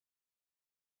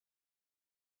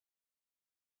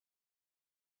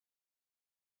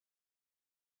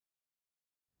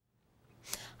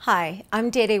Hi,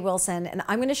 I'm Dede Wilson, and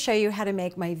I'm going to show you how to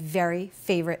make my very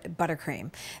favorite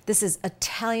buttercream. This is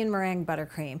Italian Meringue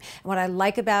Buttercream, and what I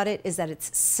like about it is that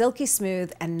it's silky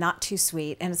smooth and not too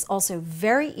sweet, and it's also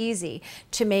very easy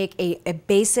to make a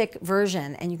basic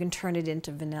version, and you can turn it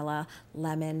into vanilla,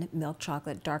 lemon, milk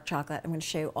chocolate, dark chocolate. I'm going to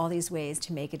show you all these ways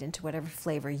to make it into whatever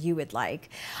flavor you would like.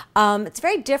 It's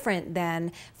very different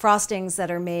than frostings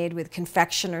that are made with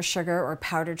confection or sugar or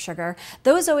powdered sugar.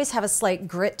 Those always have a slight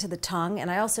grit to the tongue, and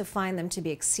I also find them to be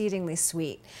exceedingly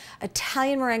sweet.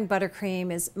 Italian Meringue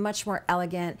Buttercream is much more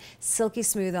elegant, silky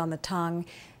smooth on the tongue.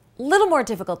 A little more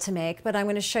difficult to make, but I'm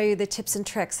going to show you the tips and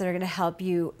tricks that are going to help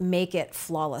you make it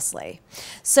flawlessly.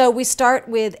 So we start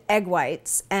with egg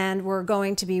whites, and we're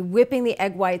going to be whipping the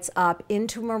egg whites up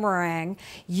into a meringue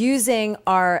using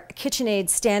our KitchenAid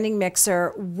standing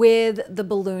mixer with the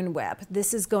balloon whip.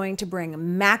 This is going to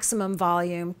bring maximum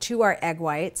volume to our egg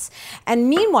whites, and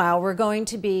meanwhile we're going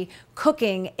to be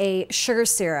cooking a sugar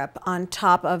syrup on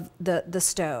top of the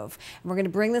stove. And we're going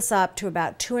to bring this up to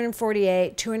about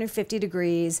 248, 250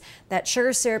 degrees. That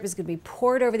sugar syrup is going to be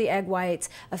poured over the egg whites,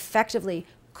 effectively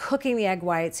cooking the egg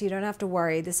whites, so you don't have to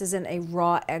worry. This isn't a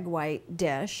raw egg white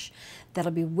dish.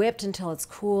 That'll be whipped until it's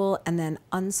cool, and then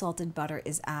unsalted butter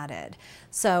is added.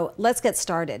 So let's get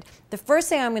started. The first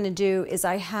thing I'm going to do is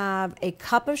I have a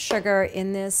cup of sugar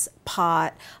in this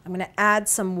pot. I'm going to add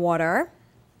some water.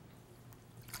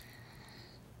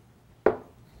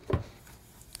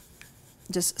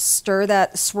 Just stir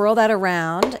that, swirl that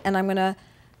around, and I'm going to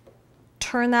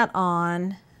turn that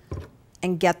on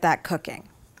and get that cooking.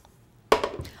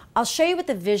 I'll show you what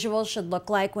the visual should look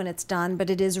like when it's done, but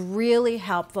it is really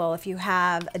helpful if you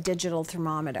have a digital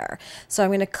thermometer. So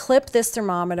I'm going to clip this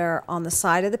thermometer on the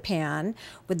side of the pan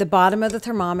with the bottom of the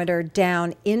thermometer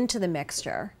down into the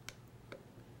mixture,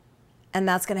 and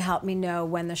that's going to help me know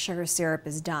when the sugar syrup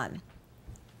is done.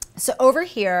 So over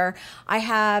here, I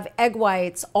have egg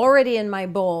whites already in my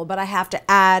bowl, but I have to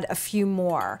add a few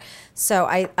more. So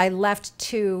I left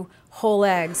 2 whole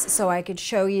eggs so I could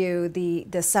show you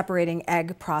the separating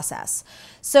egg process.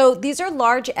 So these are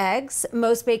large eggs.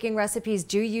 Most baking recipes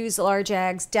do use large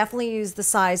eggs. Definitely use the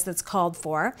size that's called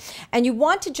for. And you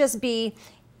want to just be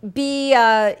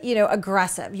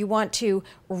aggressive. You want to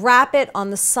wrap it on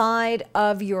the side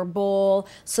of your bowl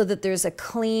so that there's a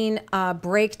clean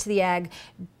break to the egg.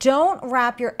 Don't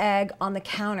wrap your egg on the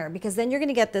counter, because then you're going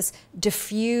to get this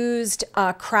diffused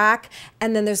crack,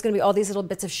 and then there's going to be all these little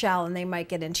bits of shell, and they might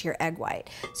get into your egg white.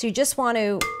 So you just want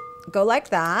to go like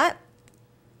that,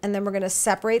 and then we're going to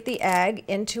separate the egg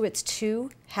into its 2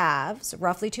 halves,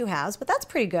 roughly 2 halves, but that's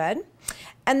pretty good.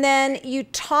 And then you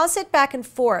toss it back and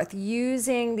forth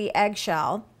using the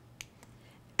eggshell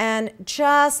and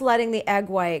just letting the egg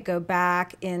white go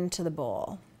back into the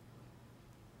bowl.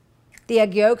 The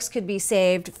egg yolks could be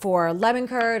saved for lemon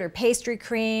curd or pastry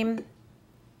cream.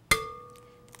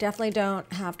 Definitely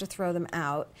don't have to throw them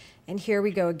out. And here we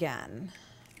go again.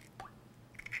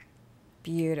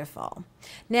 Beautiful.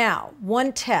 Now,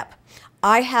 one tip.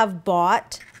 I have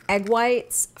bought egg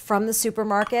whites from the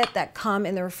supermarket that come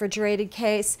in the refrigerated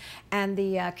case, and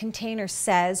the container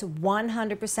says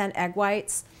 100% egg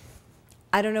whites.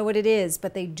 I don't know what it is,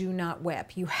 but they do not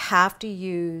whip. You have to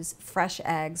use fresh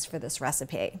eggs for this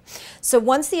recipe. So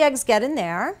once the eggs get in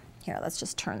there, here, let's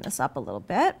just turn this up a little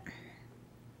bit.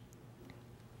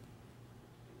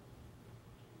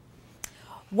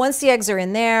 Once the eggs are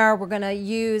in there, we're going to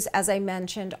use, as I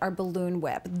mentioned, our balloon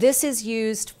whip. This is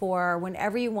used for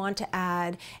whenever you want to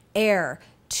add air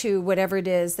to whatever it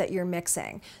is that you're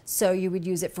mixing. So you would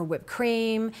use it for whipped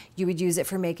cream, you would use it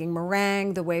for making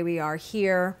meringue the way we are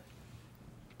here.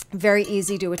 Very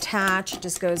easy to attach, it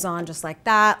just goes on just like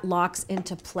that, locks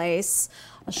into place.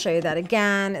 I'll show you that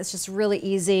again. It's just really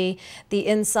easy. The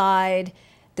inside,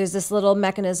 there's this little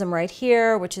mechanism right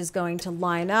here which is going to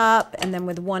line up, and then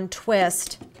with one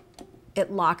twist it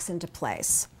locks into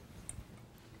place.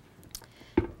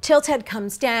 Tilt head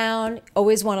comes down.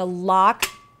 Always want to lock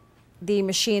the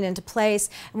machine into place,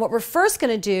 and what we're first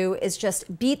going to do is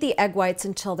just beat the egg whites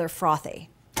until they're frothy.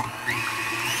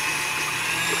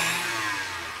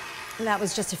 And that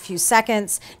was just a few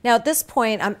seconds. Now at this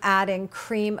point I'm adding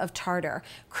cream of tartar.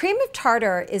 Cream of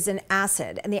tartar is an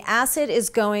acid, and the acid is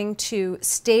going to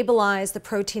stabilize the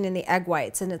protein in the egg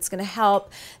whites, and it's going to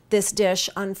help this dish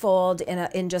unfold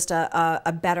in just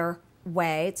a better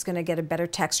way. It's going to get a better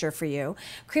texture for you.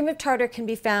 Cream of tartar can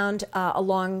be found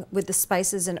along with the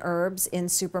spices and herbs in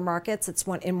supermarkets. It's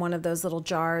in one of those little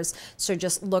jars, so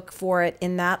just look for it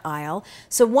in that aisle.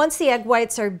 So once the egg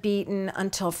whites are beaten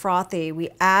until frothy, we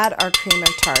add our cream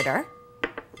of tartar.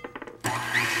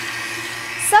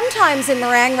 Sometimes in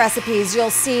meringue recipes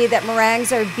you'll see that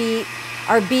meringues are beat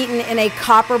are beaten in a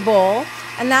copper bowl,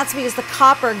 and that's because the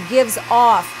copper gives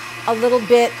off a little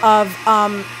bit of,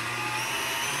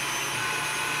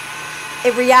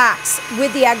 it reacts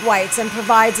with the egg whites and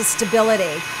provides a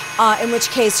stability, in which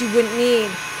case you wouldn't need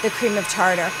the cream of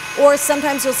tartar. Or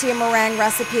sometimes you'll see a meringue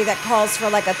recipe that calls for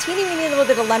like a teeny weeny little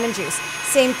bit of lemon juice.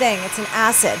 Same thing, it's an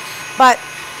acid. But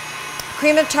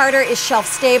cream of tartar is shelf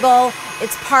stable.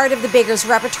 It's part of the baker's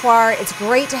repertoire. It's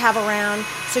great to have around,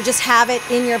 so just have it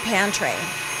in your pantry.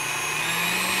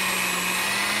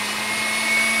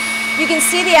 You can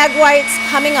see the egg whites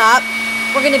coming up.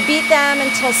 We're going to beat them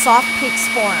until soft peaks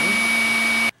form.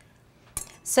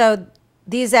 So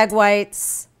these egg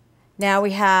whites, now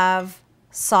we have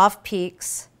soft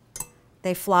peaks.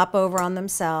 They flop over on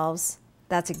themselves.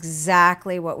 That's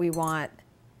exactly what we want.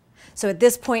 So at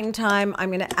this point in time, I'm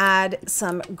going to add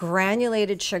some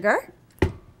granulated sugar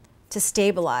to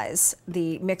stabilize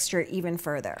the mixture even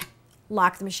further.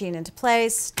 Lock the machine into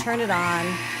place, turn it on,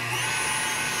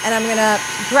 and I'm going to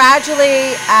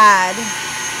gradually add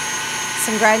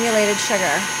some granulated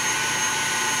sugar.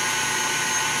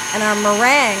 And our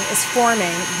meringue is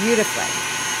forming beautifully.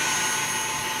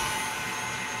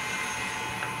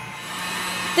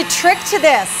 The trick to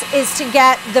this is to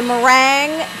get the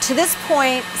meringue to this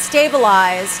point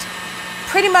stabilized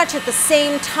pretty much at the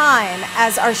same time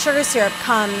as our sugar syrup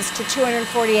comes to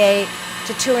 248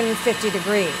 to 250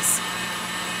 degrees.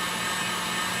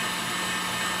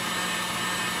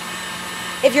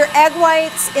 If your egg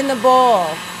whites in the bowl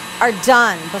are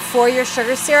done before your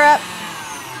sugar syrup,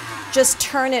 just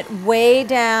turn it way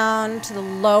down to the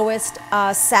lowest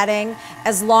setting.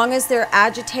 As long as they're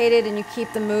agitated and you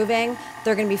keep them moving,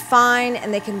 they're going to be fine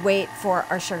and they can wait for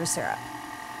our sugar syrup.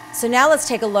 So now let's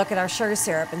take a look at our sugar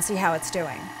syrup and see how it's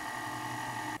doing.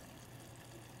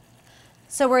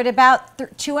 So we're at about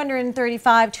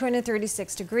 235,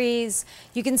 236 degrees.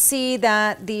 You can see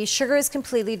that the sugar is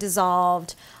completely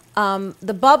dissolved.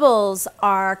 The bubbles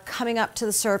are coming up to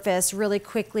the surface really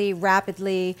quickly,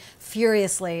 rapidly,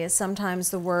 furiously is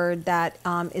sometimes the word that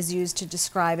is used to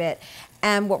describe it.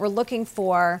 And what we're looking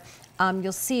for,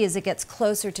 you'll see as it gets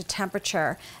closer to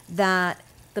temperature, that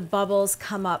the bubbles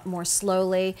come up more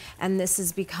slowly, and this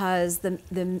is because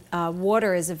the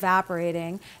water is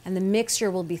evaporating and the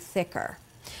mixture will be thicker.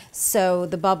 So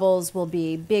the bubbles will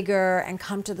be bigger and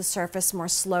come to the surface more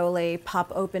slowly,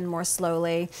 pop open more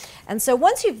slowly. And so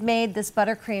once you've made this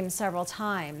buttercream several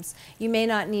times, you may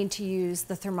not need to use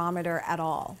the thermometer at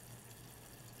all.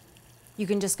 You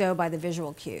can just go by the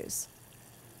visual cues.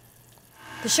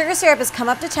 The sugar syrup has come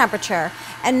up to temperature,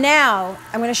 and now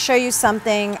I'm going to show you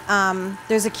something.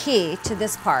 There's a key to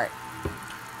this part.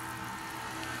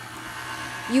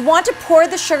 You want to pour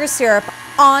the sugar syrup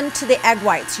onto the egg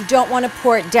whites. You don't want to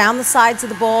pour it down the sides of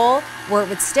the bowl where it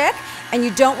would stick, and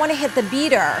you don't want to hit the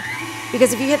beater,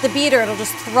 because if you hit the beater, it'll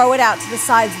just throw it out to the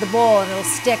sides of the bowl and it'll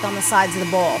stick on the sides of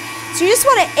the bowl. So you just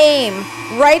want to aim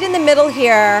right in the middle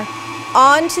here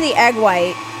onto the egg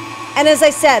white. And as I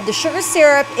said, the sugar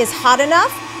syrup is hot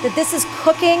enough that this is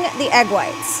cooking the egg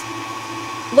whites.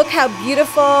 Look how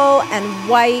beautiful and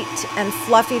white and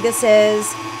fluffy this is.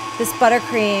 This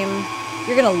buttercream,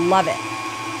 you're gonna love it.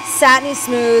 Satiny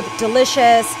smooth,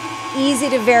 delicious, easy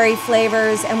to vary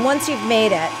flavors, and once you've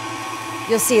made it,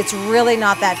 you'll see it's really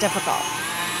not that difficult.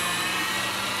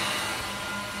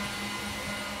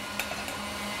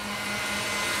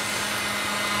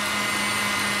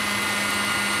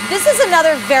 This is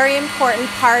another very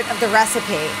important part of the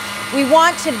recipe. We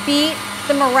want to beat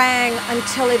the meringue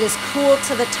until it is cool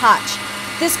to the touch.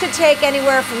 This could take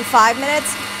anywhere from 5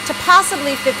 minutes to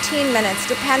possibly 15 minutes,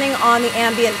 depending on the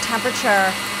ambient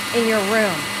temperature in your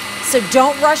room. So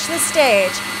don't rush the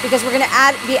stage, because we're going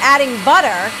to be adding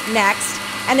butter next,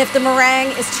 and if the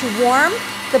meringue is too warm,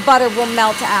 the butter will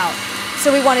melt out.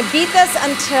 So we want to beat this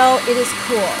until it is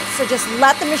cool. So just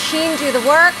let the machine do the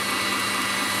work,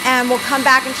 and we'll come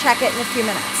back and check it in a few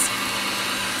minutes.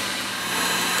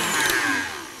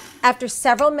 After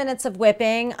several minutes of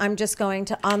whipping, I'm just going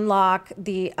to unlock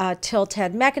the tilt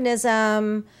head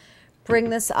mechanism, bring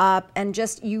this up, and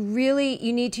just, you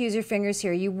need to use your fingers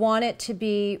here. You want it to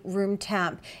be room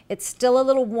temp. It's still a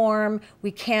little warm.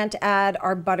 We can't add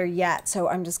our butter yet, so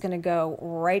I'm just going to go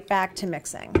right back to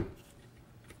mixing.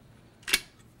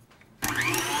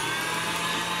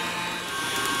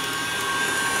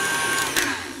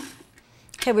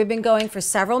 Okay, we've been going for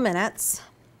several minutes.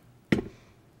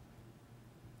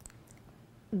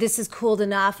 This is cooled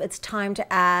enough. It's time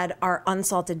to add our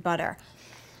unsalted butter.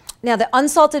 Now, the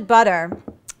unsalted butter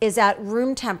is at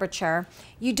room temperature.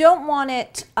 You don't want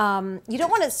it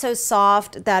so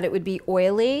soft that it would be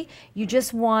oily. You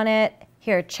just want it,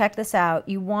 here, check this out.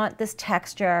 You want this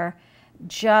texture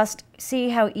just see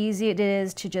how easy it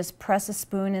is to just press a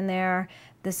spoon in there.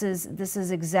 This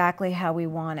is exactly how we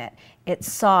want it.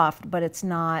 It's soft, but it's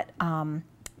not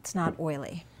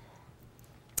oily.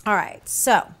 All right,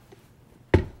 so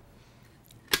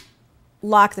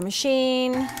lock the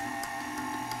machine.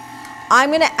 I'm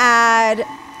going to add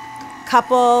a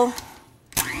couple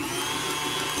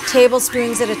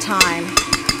tablespoons at a time.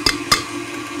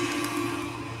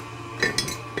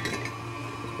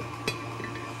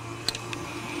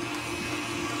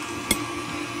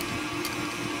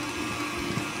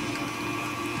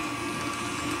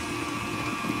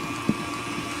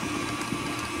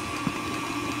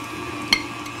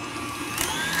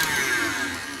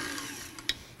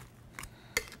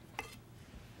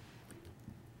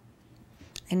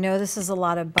 I know this is a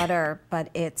lot of butter, but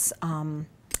it's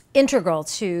integral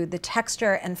to the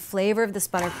texture and flavor of this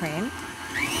buttercream.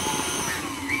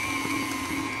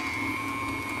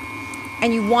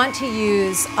 And you want to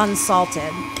use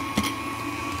unsalted.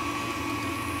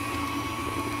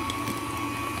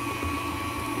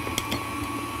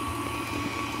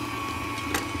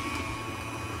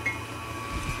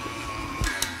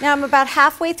 Now I'm about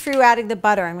halfway through adding the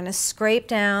butter. I'm going to scrape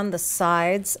down the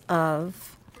sides of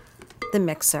the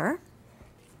mixer.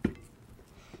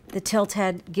 The tilt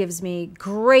head gives me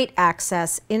great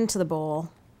access into the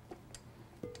bowl.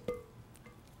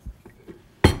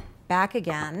 Back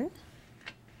again.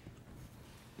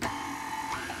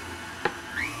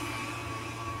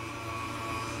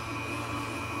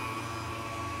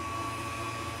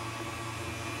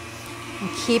 And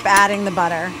keep adding the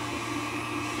butter.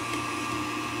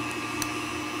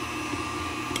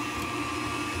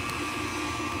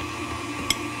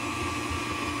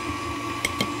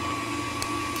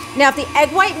 Now, if the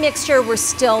egg white mixture were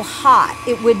still hot,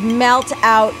 it would melt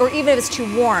out, or even if it's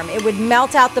too warm, it would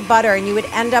melt out the butter and you would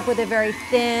end up with a very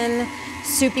thin,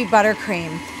 soupy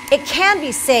buttercream. It can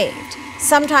be saved,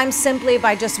 sometimes simply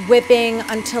by just whipping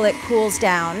until it cools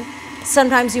down.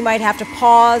 Sometimes you might have to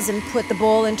pause and put the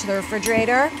bowl into the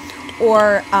refrigerator,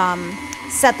 or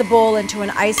set the bowl into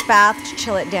an ice bath to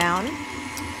chill it down.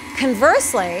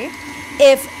 Conversely,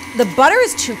 if the butter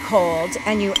is too cold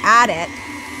and you add it,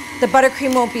 the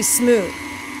buttercream won't be smooth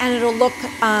and it'll look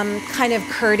kind of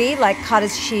curdy like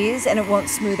cottage cheese, and it won't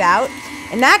smooth out.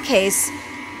 In that case,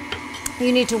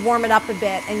 you need to warm it up a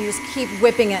bit and you just keep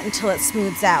whipping it until it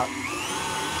smooths out.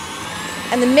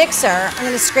 And the mixer, I'm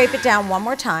going to scrape it down one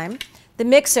more time. The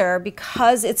mixer,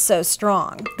 because it's so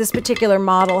strong, this particular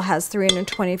model has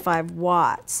 325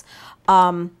 watts.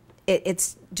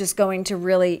 It's just going to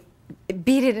really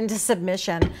beat it into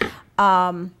submission,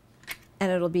 and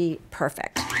it'll be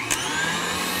perfect.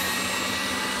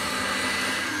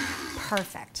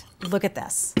 Perfect. Look at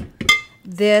this.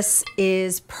 This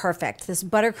is perfect. This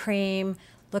buttercream,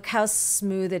 look how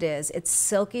smooth it is. It's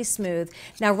silky smooth.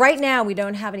 Now, right now, we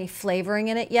don't have any flavoring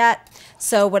in it yet.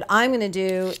 So what I'm going to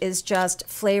do is just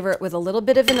flavor it with a little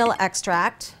bit of vanilla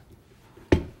extract.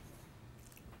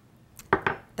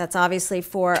 That's obviously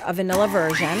for a vanilla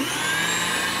version.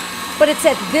 But it's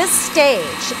at this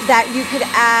stage that you could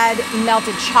add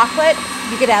melted chocolate,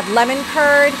 you could add lemon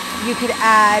curd, you could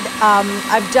add,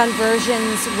 I've done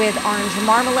versions with orange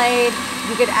marmalade,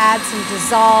 you could add some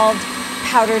dissolved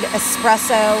powdered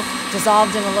espresso,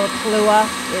 dissolved in a little Kahlua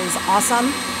is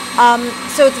awesome.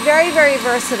 So it's very, very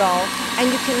versatile, and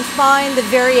you can find the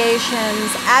variations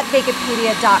at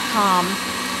Bakepedia.com.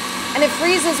 And it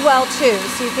freezes well too,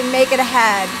 so you can make it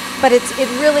ahead, but it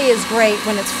really is great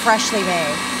when it's freshly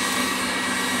made.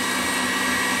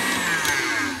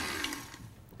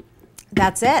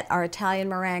 That's it. Our Italian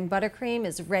meringue buttercream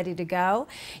is ready to go.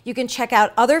 You can check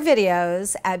out other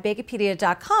videos at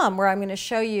Bakepedia.com, where I'm going to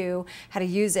show you how to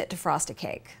use it to frost a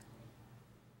cake.